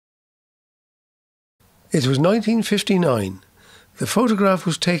It was 1959. The photograph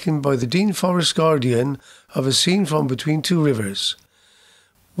was taken by the Dean Forest Guardian of a scene from between two rivers.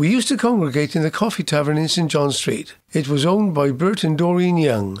 We used to congregate in the Coffee Tavern in St John Street. It was owned by Bert and Doreen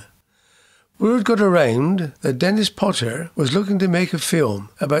Young. Word got around that Dennis Potter was looking to make a film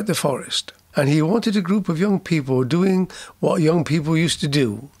about the forest, and he wanted a group of young people doing what young people used to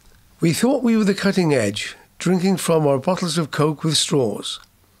do. We thought we were the cutting edge, drinking from our bottles of Coke with straws.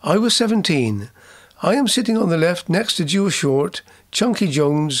 I was 17. I am sitting on the left next to Joe Short, Chunky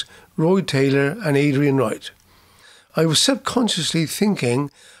Jones, Roy Taylor and Adrian Wright. I was subconsciously thinking,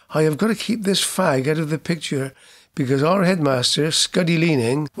 I have got to keep this fag out of the picture because our headmaster, Scuddy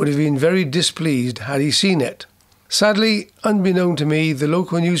Leaning, would have been very displeased had he seen it. Sadly, unbeknown to me, the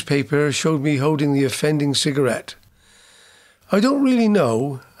local newspaper showed me holding the offending cigarette. I don't really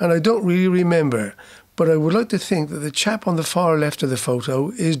know, and I don't really remember, but I would like to think that the chap on the far left of the photo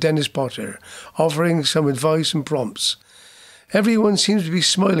is Dennis Potter, offering some advice and prompts. Everyone seems to be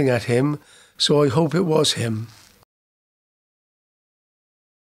smiling at him, so I hope it was him.